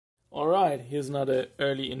Alright, here's another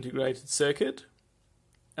early integrated circuit,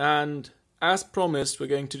 and as promised we're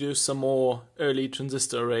going to do some more early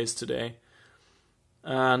transistor arrays today.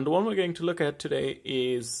 And the one we're going to look at today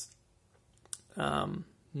is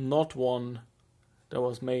not one that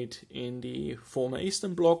was made in the former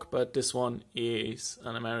Eastern Bloc, but this one is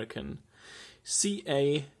an American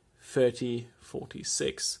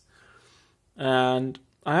CA3046. And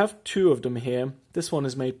I have two of them here. This one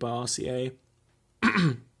is made by RCA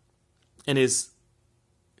and is,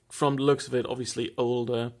 from the looks of it, obviously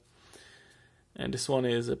older. And this one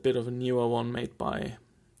is a bit of a newer one made by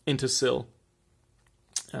Intersil.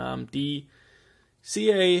 The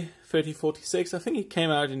CA3046, I think it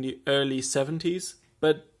came out in the early 70s,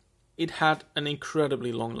 but it had an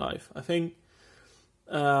incredibly long life. I think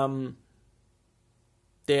they're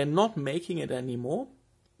not making it anymore,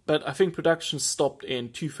 but I think production stopped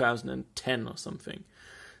in 2010 or something.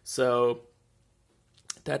 So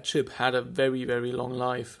that chip had a very, very long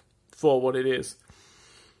life for what it is.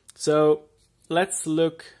 So let's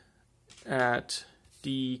look at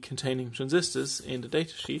the containing transistors in the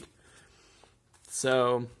datasheet.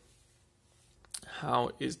 So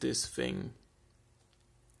how is this thing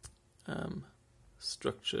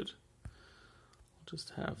structured? I'll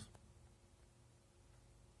just have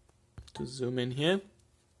to zoom in here.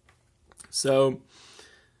 So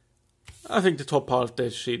I think the top part of the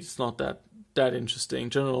datasheet is not that interesting.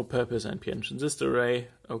 General purpose NPN transistor array.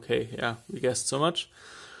 Okay, yeah, we guessed so much.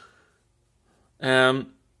 The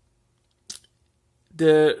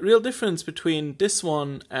real difference between this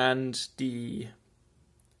one and the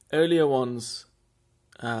earlier ones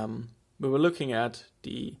we were looking at,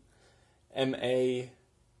 the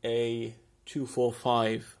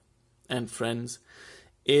MA245 and friends,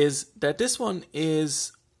 is that this one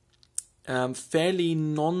is fairly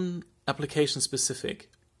non-application specific.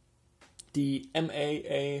 The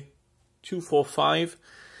MA245,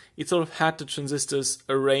 it sort of had the transistors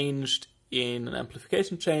arranged in an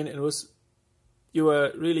amplification chain, and you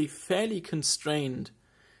were really fairly constrained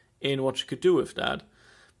in what you could do with that,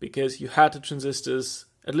 because you had the transistors,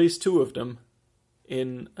 at least two of them,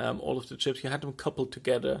 in all of the chips. You had them coupled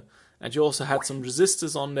together, and you also had some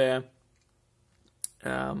resistors on there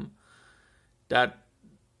that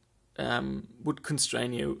would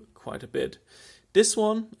constrain you quite a bit. This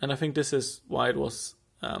one, and I think this is why it was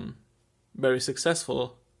very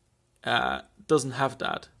successful, doesn't have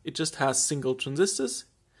that. It just has single transistors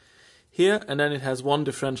here, and then it has one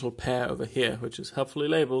differential pair over here, which is helpfully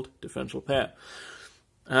labeled differential pair.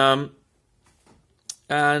 And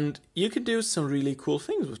you can do some really cool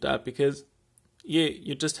things with that, because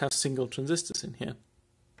you just have single transistors in here.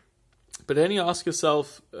 But then you ask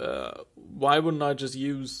yourself, why wouldn't I just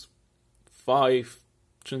use 5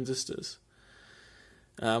 transistors?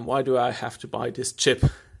 Why do I have to buy this chip?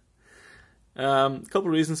 A couple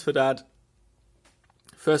of reasons for that.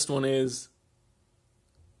 First one is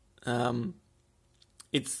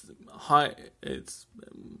it's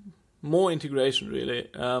more integration, really.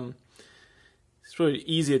 It's really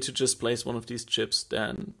easier to just place one of these chips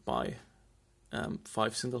than buy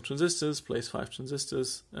 5 single transistors, place 5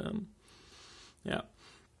 transistors. Yeah,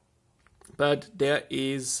 but there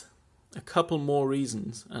is a couple more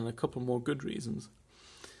reasons, and a couple more good reasons.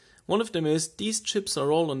 One of them is these chips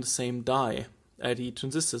are all on the same die. The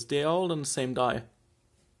transistors, they are all on the same die.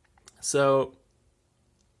 So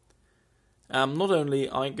not only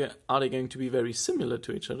are they going to be very similar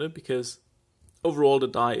to each other, because overall the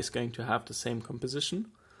die is going to have the same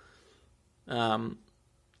composition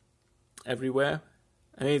everywhere.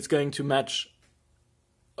 I mean, it's going to match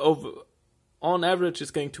on average,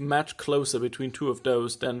 it's going to match closer between two of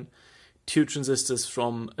those than 2 transistors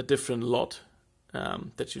from a different lot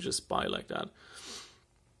that you just buy like that.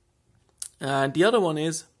 And the other one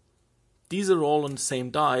is, these are all on the same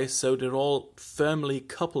die, so they're all firmly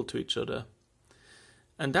coupled to each other.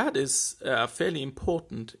 And that is fairly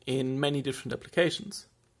important in many different applications.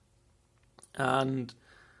 And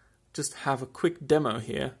just have a quick demo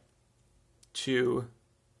here to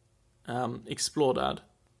explore that.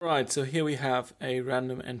 Right, so here we have a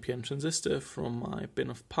random NPN transistor from my bin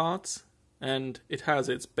of parts, and it has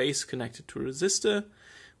its base connected to a resistor,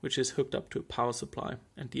 which is hooked up to a power supply,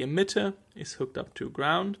 and the emitter is hooked up to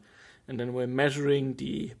ground, and then we're measuring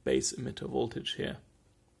the base emitter voltage here.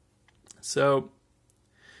 So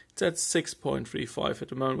it's at 6.35 at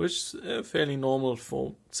the moment, which is fairly normal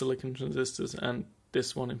for silicon transistors, and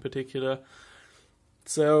this one in particular.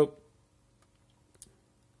 So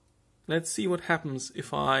let's see what happens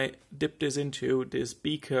if I dip this into this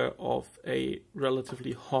beaker of a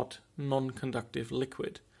relatively hot, non-conductive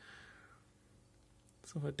liquid.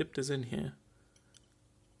 So if I dip this in here,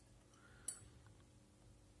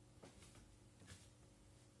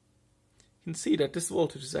 you can see that this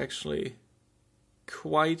voltage is actually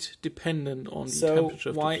quite dependent on the temperature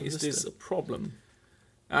of the transistor. Why is this a problem?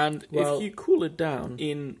 And if you cool it down,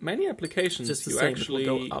 in many applications you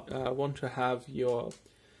actually want to have your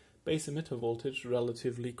base emitter voltage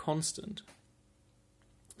relatively constant.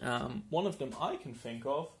 One of them I can think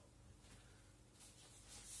of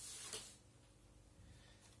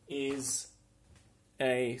is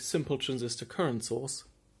a simple transistor current source,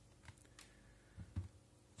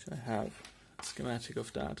 which I have a schematic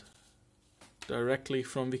of that directly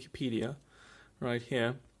from Wikipedia right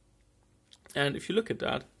here. And if you look at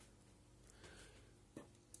that,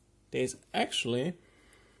 there's actually,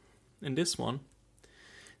 in this one,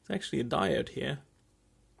 there's actually a diode here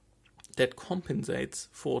that compensates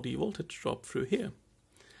for the voltage drop through here.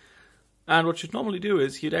 And what you'd normally do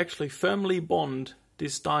is you'd actually firmly bond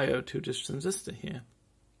this diode to this transistor here,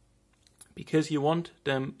 because you want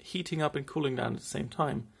them heating up and cooling down at the same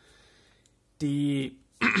time. The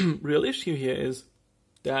real issue here is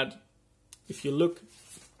that if you look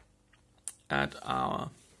at our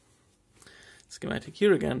schematic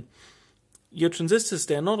here again, your transistors,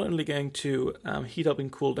 they're not only going to heat up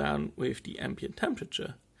and cool down with the ambient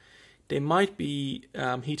temperature, they might be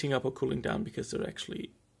heating up or cooling down because they're actually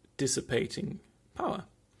dissipating power.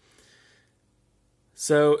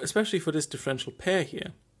 So, especially for this differential pair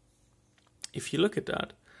here, if you look at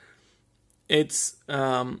that, it's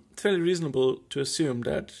fairly reasonable to assume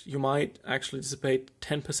that you might actually dissipate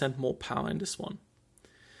 10% more power in this one.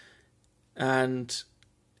 And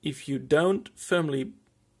if you don't firmly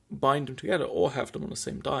bind them together or have them on the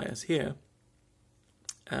same die as here,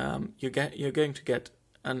 you're going to get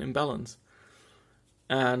an imbalance.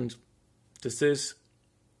 And this is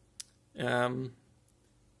a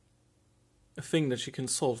thing that you can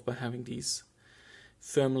solve by having these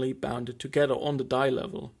firmly bounded together on the die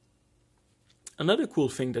level. Another cool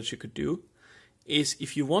thing that you could do is,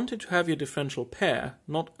 if you wanted to have your differential pair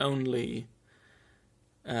not only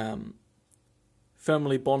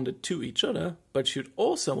firmly bonded to each other, but you'd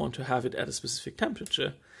also want to have it at a specific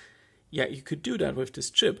temperature, yeah, you could do that with this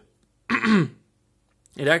chip.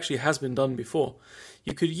 It actually has been done before.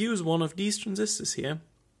 You could use one of these transistors here,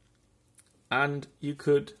 and you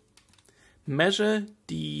could measure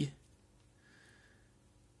the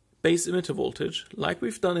base emitter voltage like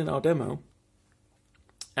we've done in our demo,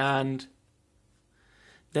 and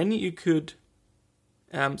then you could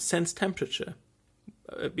sense temperature,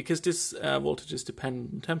 because this voltage is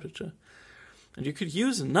dependent on temperature. And you could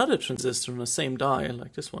use another transistor on the same die,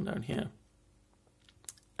 like this one down here,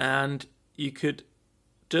 and you could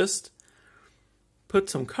just put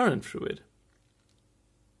some current through it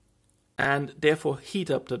and therefore heat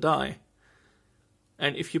up the die.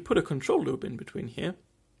 And if you put a control loop in between here,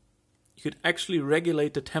 you could actually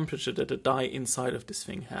regulate the temperature that the die inside of this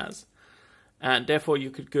thing has. And therefore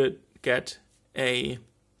you could get a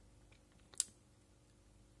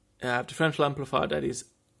differential amplifier that is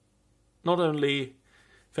not only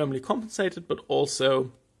firmly compensated, but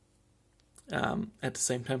also at the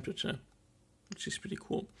same temperature, which is pretty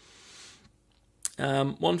cool.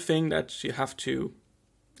 One thing that you have to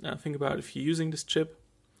think about if you're using this chip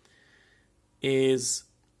is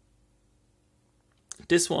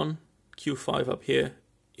this one, Q5 up here,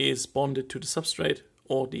 is bonded to the substrate,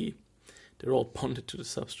 or they're all bonded to the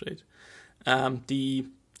substrate. The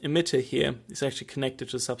emitter here is actually connected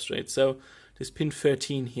to the substrate, so this pin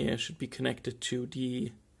 13 here should be connected to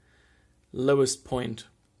the lowest point,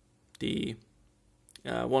 the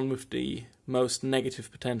one with the most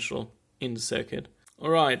negative potential in the circuit.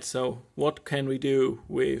 Alright, so what can we do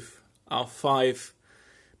with our 5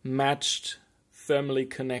 matched, thermally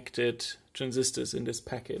connected transistors in this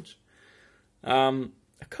package? A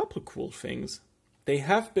couple cool things. They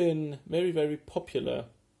have been very, very popular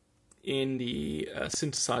in the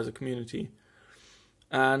synthesizer community,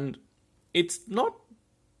 and it's not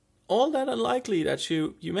all that unlikely that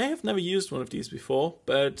you may have never used one of these before,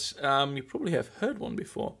 but you probably have heard one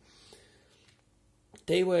before.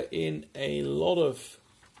 They were in a lot of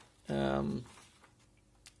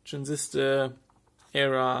transistor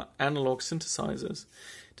era analog synthesizers.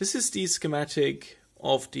 This is the schematic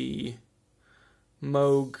of the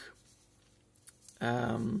Moog,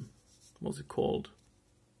 what's it called?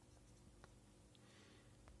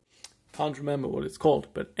 Can't remember what it's called,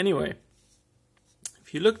 but anyway,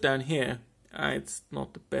 if you look down here, it's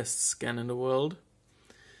not the best scan in the world,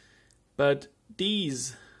 but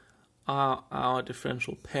these are our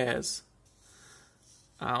differential pairs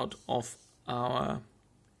out of our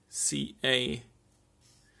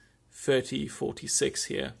CA3046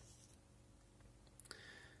 here.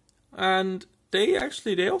 And they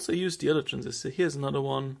also use the other transistor. Here's another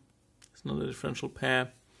one. It's another differential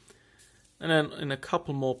pair. And then in a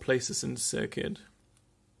couple more places in the circuit,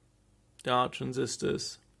 there are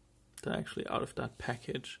transistors that are actually out of that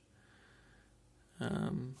package.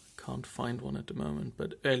 Can't find one at the moment,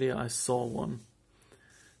 but earlier I saw one.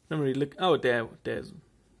 Don't really look. Oh, there's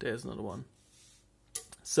another one.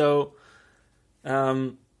 So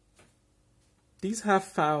these have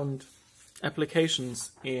found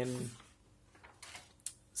applications in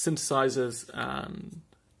synthesizers and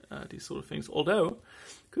these sort of things. Although you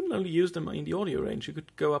couldn't only use them in the audio range, you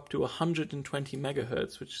could go up to 120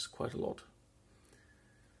 megahertz, which is quite a lot.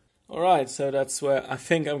 Alright, so that's where I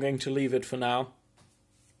think I'm going to leave it for now.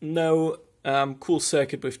 No cool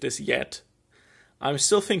circuit with this yet. I'm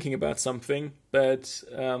still thinking about something, but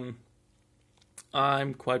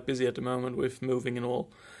I'm quite busy at the moment with moving and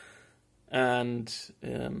all. And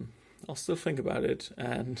I'll still think about it,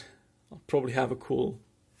 and I'll probably have a cool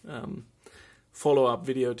follow-up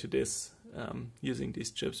video to this using these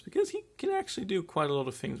chips, because you can actually do quite a lot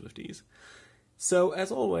of things with these. So,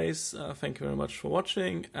 as always, thank you very much for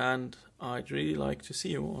watching, and I'd really like to see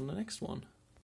you on the next one.